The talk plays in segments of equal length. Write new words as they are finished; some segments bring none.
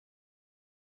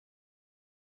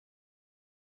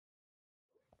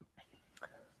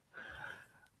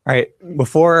All right,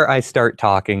 before I start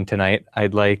talking tonight,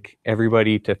 I'd like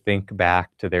everybody to think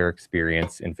back to their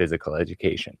experience in physical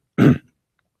education.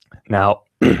 Now,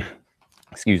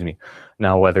 excuse me.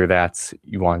 Now, whether that's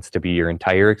you wants to be your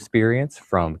entire experience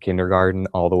from kindergarten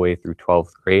all the way through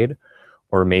 12th grade,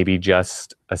 or maybe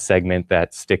just a segment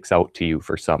that sticks out to you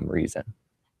for some reason.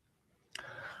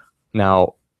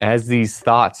 Now, as these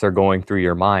thoughts are going through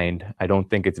your mind, I don't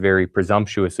think it's very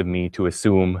presumptuous of me to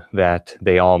assume that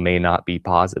they all may not be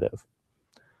positive.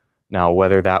 Now,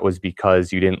 whether that was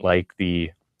because you didn't like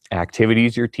the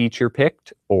activities your teacher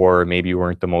picked, or maybe you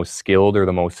weren't the most skilled or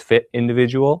the most fit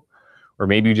individual, or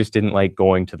maybe you just didn't like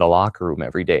going to the locker room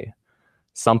every day,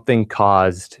 something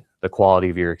caused the quality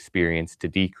of your experience to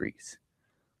decrease.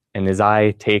 And as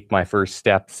I take my first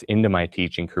steps into my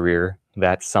teaching career,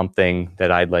 that's something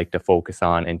that I'd like to focus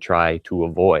on and try to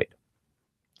avoid.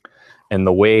 And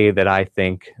the way that I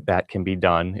think that can be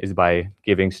done is by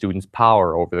giving students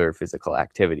power over their physical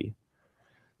activity.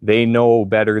 They know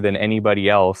better than anybody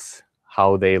else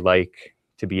how they like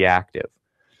to be active.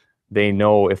 They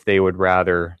know if they would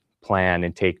rather plan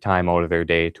and take time out of their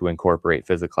day to incorporate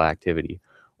physical activity,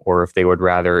 or if they would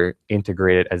rather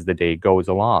integrate it as the day goes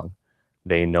along.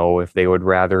 They know if they would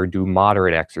rather do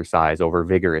moderate exercise over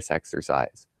vigorous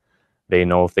exercise. They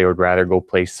know if they would rather go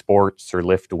play sports or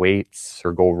lift weights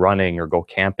or go running or go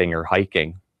camping or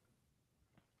hiking.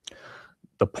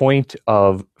 The point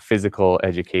of physical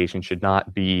education should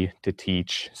not be to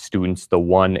teach students the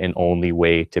one and only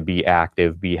way to be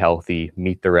active, be healthy,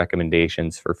 meet the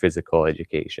recommendations for physical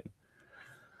education.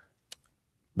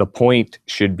 The point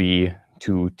should be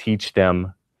to teach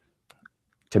them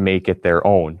to make it their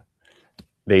own.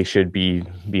 They should be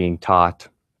being taught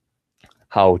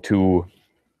how to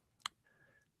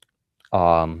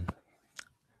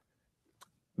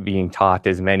being taught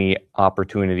as many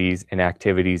opportunities and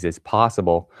activities as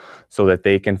possible so that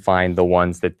they can find the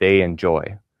ones that they enjoy.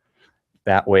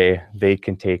 That way they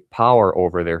can take power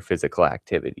over their physical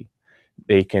activity.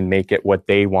 They can make it what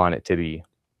they want it to be.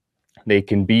 They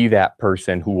can be that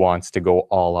person who wants to go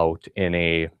all out in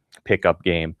a pickup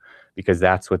game because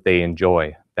that's what they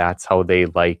enjoy. That's how they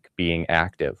like being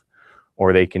active.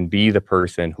 Or they can be the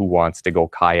person who wants to go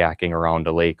kayaking around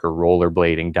a lake or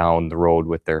rollerblading down the road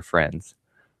with their friends.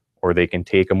 Or they can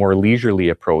take a more leisurely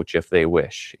approach if they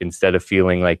wish, instead of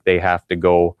feeling like they have to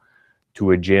go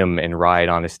to a gym and ride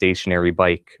on a stationary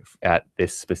bike at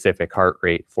this specific heart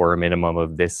rate for a minimum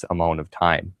of this amount of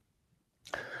time.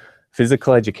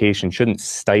 Physical education shouldn't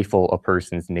stifle a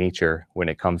person's nature when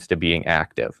it comes to being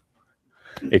active.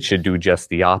 It should do just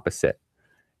the opposite.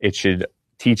 It should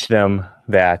teach them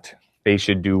that they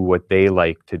should do what they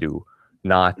like to do,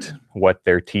 not what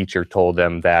their teacher told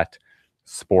them that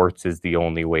sports is the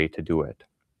only way to do it.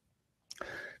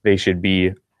 They should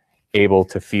be able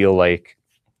to feel like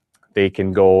they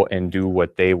can go and do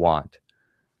what they want.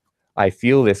 I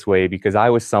feel this way because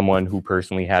I was someone who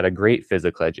personally had a great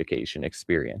physical education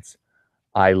experience.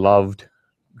 I loved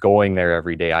going there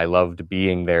every day. I loved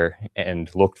being there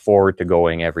and looked forward to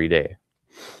going every day.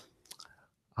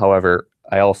 However,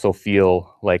 I also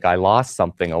feel like I lost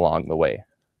something along the way.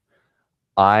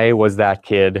 I was that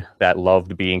kid that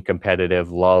loved being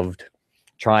competitive, loved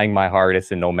trying my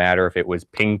hardest, and no matter if it was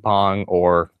ping pong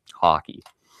or hockey.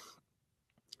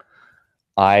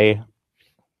 But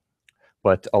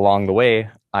along the way,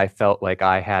 I felt like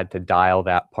I had to dial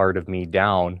that part of me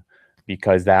down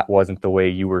because that wasn't the way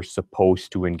you were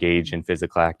supposed to engage in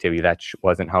physical activity. That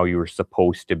wasn't how you were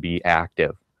supposed to be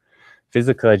active.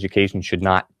 Physical education should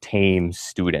not tame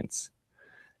students.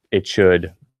 It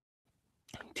should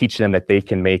teach them that they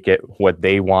can make it what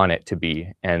they want it to be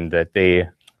and that they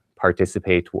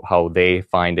participate how they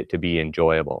find it to be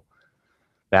enjoyable.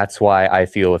 That's why I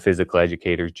feel a physical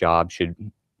educator's job should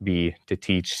be to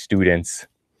teach students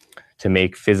to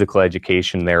make physical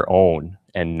education their own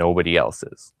and nobody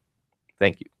else's.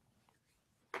 Thank you.